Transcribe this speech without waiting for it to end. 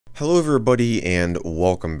Hello everybody and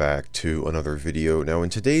welcome back to another video. Now in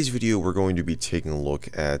today's video we're going to be taking a look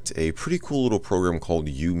at a pretty cool little program called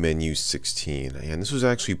uMenu 16, and this was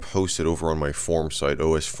actually posted over on my forum site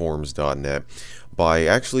OSForums.net by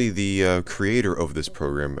actually the creator of this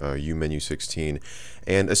program, uMenu 16.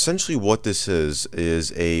 And essentially what this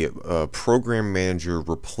is a program manager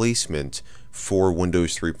replacement for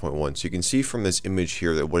Windows 3.1. So you can see from this image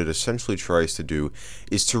here that what it essentially tries to do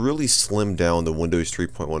is to really slim down the Windows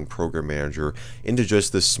 3.1 program manager into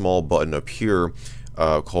just this small button up here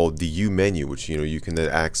called the uMenu, which you can then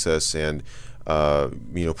access and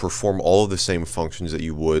perform all of the same functions that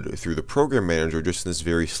you would through the program manager, just in this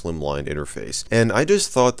very slimline interface. And I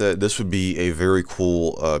just thought that this would be a very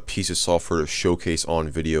cool piece of software to showcase on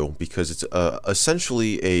video, because it's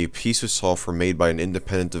essentially a piece of software made by an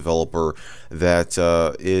independent developer that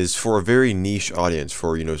is for a very niche audience,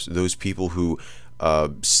 for those people who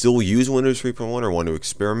still use Windows 3.1 or want to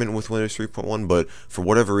experiment with Windows 3.1, but for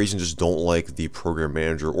whatever reason just don't like the program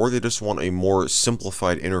manager, or they just want a more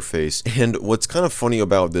simplified interface. And what's kind of funny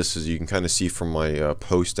about this, is you can kind of see from my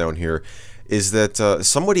post down here, is that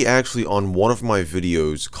somebody actually on one of my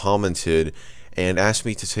videos commented and asked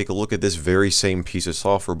me to take a look at this very same piece of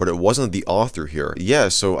software, but it wasn't the author here. Yeah,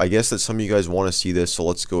 so I guess that some of you guys want to see this, so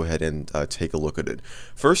let's go ahead and take a look at it.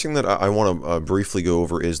 First thing that I want to briefly go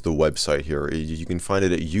over is the website here. You can find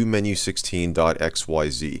it at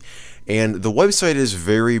umenu16.xyz. And the website is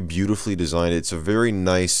very beautifully designed. It's a very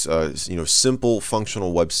nice, simple,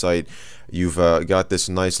 functional website. You've got this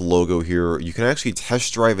nice logo here. You can actually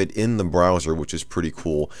test drive it in the browser, which is pretty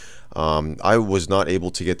cool. I was not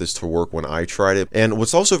able to get this to work when I tried it. And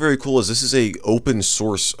what's also very cool is this is a open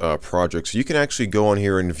source project, so you can actually go on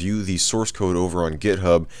here and view the source code over on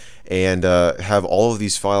GitHub and have all of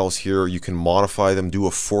these files here. You can modify them, do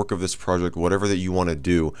a fork of this project, whatever that you want to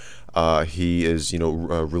do. He is,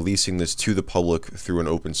 releasing this to the public through an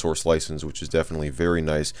open source license, which is definitely very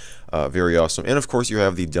nice, very awesome. And of course, you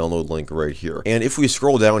have the download link right here. And if we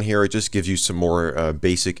scroll down here, it just gives you some more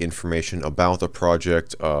basic information about the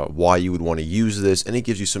project, why you would want to use this, and it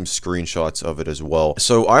gives you some screenshots of it as well.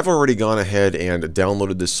 So I've already gone ahead and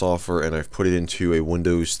downloaded this software, and I've put it into a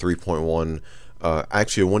Windows 3.1,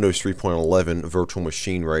 actually a Windows 3.11 virtual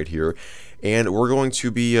machine right here. And we're going to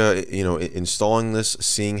be, installing this,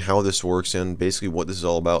 seeing how this works, and basically what this is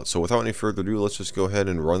all about. So without any further ado, let's just go ahead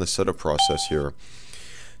and run the setup process here.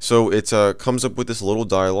 So it comes up with this little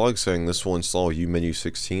dialog saying this will install uMenu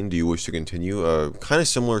 16. Do you wish to continue? Kind of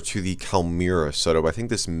similar to the Calmira setup. I think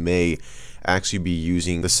this may actually be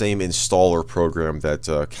using the same installer program that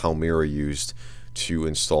Calmira used to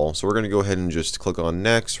install. So we're going to go ahead and just click on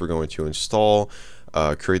next. We're going to install,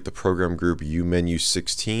 create the program group uMenu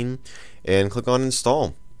 16, and click on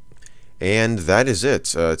install. And that is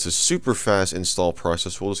it. It's a super fast install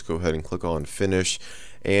process. We'll just go ahead and click on finish,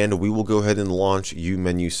 and we will go ahead and launch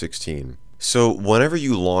uMenu 16. So whenever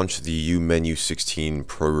you launch the uMenu 16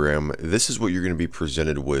 program, this is what you're going to be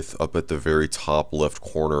presented with up at the very top left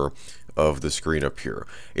corner of the screen up here.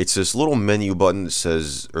 It's this little menu button that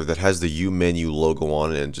says, or that has the uMenu logo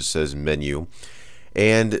on it, and it just says menu.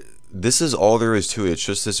 And this is all there is to it. It's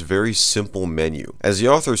just this very simple menu. As the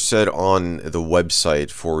author said on the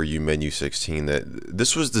website for uMenu 16, that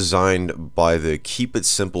this was designed by the keep it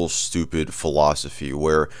simple, stupid philosophy,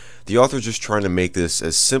 where the author's just trying to make this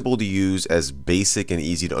as simple to use, as basic and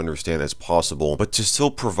easy to understand as possible, but to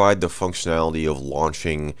still provide the functionality of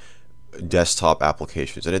launching desktop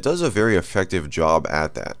applications, and it does a very effective job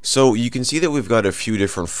at that. So you can see that we've got a few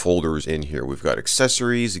different folders in here. We've got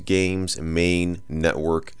accessories, games, main,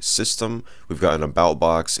 network, system, we've got an about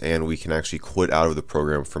box, and we can actually quit out of the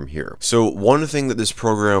program from here. So one thing that this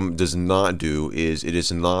program does not do is it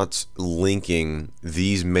is not linking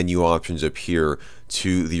these menu options up here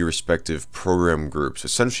to the respective program groups.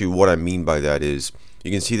 Essentially what I mean by that is,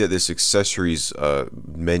 you can see that this accessories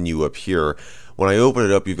menu up here, when I open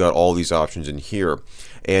it up, you've got all these options in here.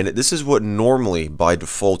 And this is what normally, by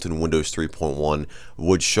default in Windows 3.1,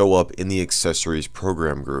 would show up in the accessories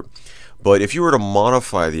program group. But if you were to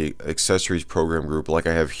modify the accessories program group like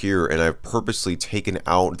I have here, and I've purposely taken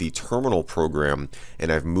out the terminal program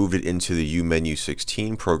and I've moved it into the uMenu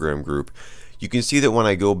 16 program group, you can see that when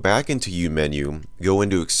I go back into uMenu, go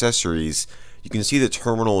into accessories, you can see the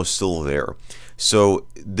terminal is still there. So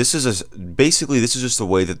this is basically this is just the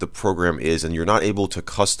way that the program is, and you're not able to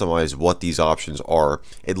customize what these options are,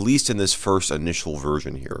 at least in this first initial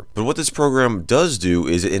version here. But what this program does do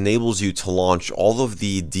is it enables you to launch all of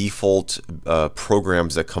the default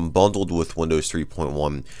programs that come bundled with Windows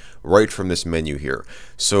 3.1 right from this menu here.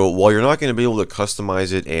 So while you're not going to be able to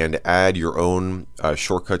customize it and add your own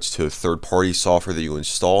shortcuts to third-party software that you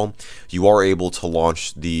install, you are able to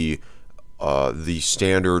launch the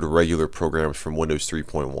standard regular programs from Windows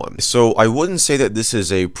 3.1. So I wouldn't say that this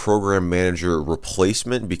is a program manager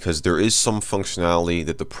replacement, because there is some functionality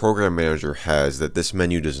that the program manager has that this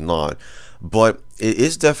menu does not. But it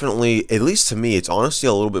is definitely, at least to me, it's honestly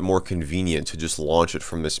a little bit more convenient to just launch it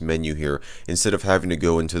from this menu here instead of having to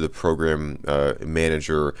go into the program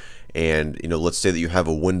manager. And let's say that you have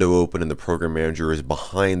a window open and the program manager is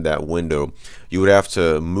behind that window. You would have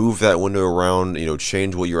to move that window around,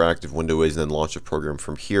 change what your active window is, and then launch a program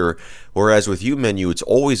from here. Whereas with uMenu, it's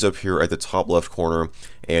always up here at the top left corner,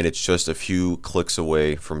 and it's just a few clicks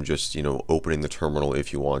away from just opening the terminal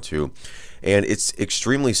if you want to. And it's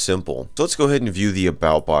extremely simple. So let's go ahead and view the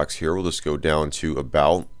About box here. We'll just go down to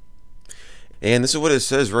About. And this is what it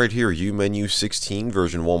says right here, uMenu 16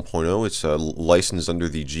 version 1.0. It's licensed under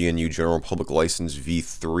the GNU General Public License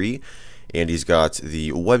v3. And he's got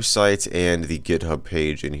the website and the GitHub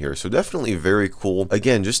page in here. So definitely very cool.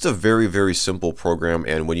 Again, just a very, very simple program.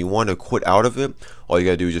 And when you want to quit out of it, all you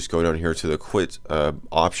got to do is just go down here to the quit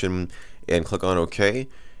option and click on OK.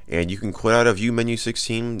 And you can quit out of uMenu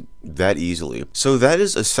 16 that easily. So that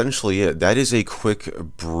is essentially it. That is a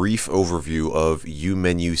quick, brief overview of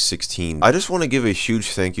uMenu 16. I just want to give a huge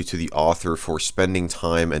thank you to the author for spending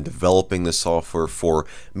time and developing the software for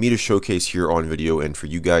me to showcase here on video and for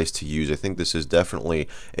you guys to use. I think this is definitely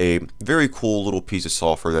a very cool little piece of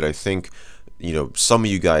software that I think some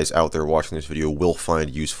of you guys out there watching this video will find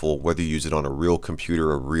useful, whether you use it on a real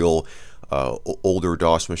computer, a real older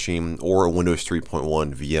DOS machine, or a Windows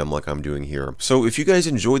 3.1 VM like I'm doing here. So if you guys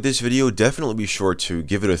enjoyed this video, definitely be sure to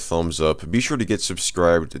give it a thumbs up. Be sure to get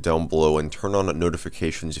subscribed down below and turn on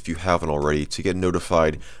notifications if you haven't already to get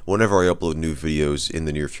notified whenever I upload new videos in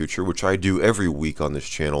the near future, which I do every week on this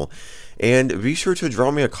channel. And be sure to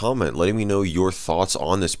drop me a comment letting me know your thoughts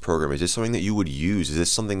on this program. Is this something that you would use? Is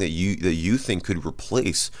this something that you think could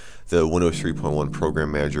replace the Windows 3.1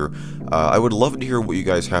 Program Manager? I would love to hear what you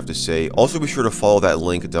guys have to say. Also, be sure to follow that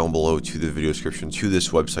link down below to the video description to this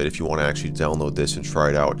website if you want to actually download this and try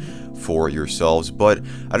it out for yourselves. But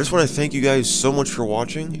I just want to thank you guys so much for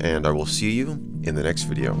watching, and I will see you in the next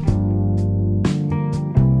video.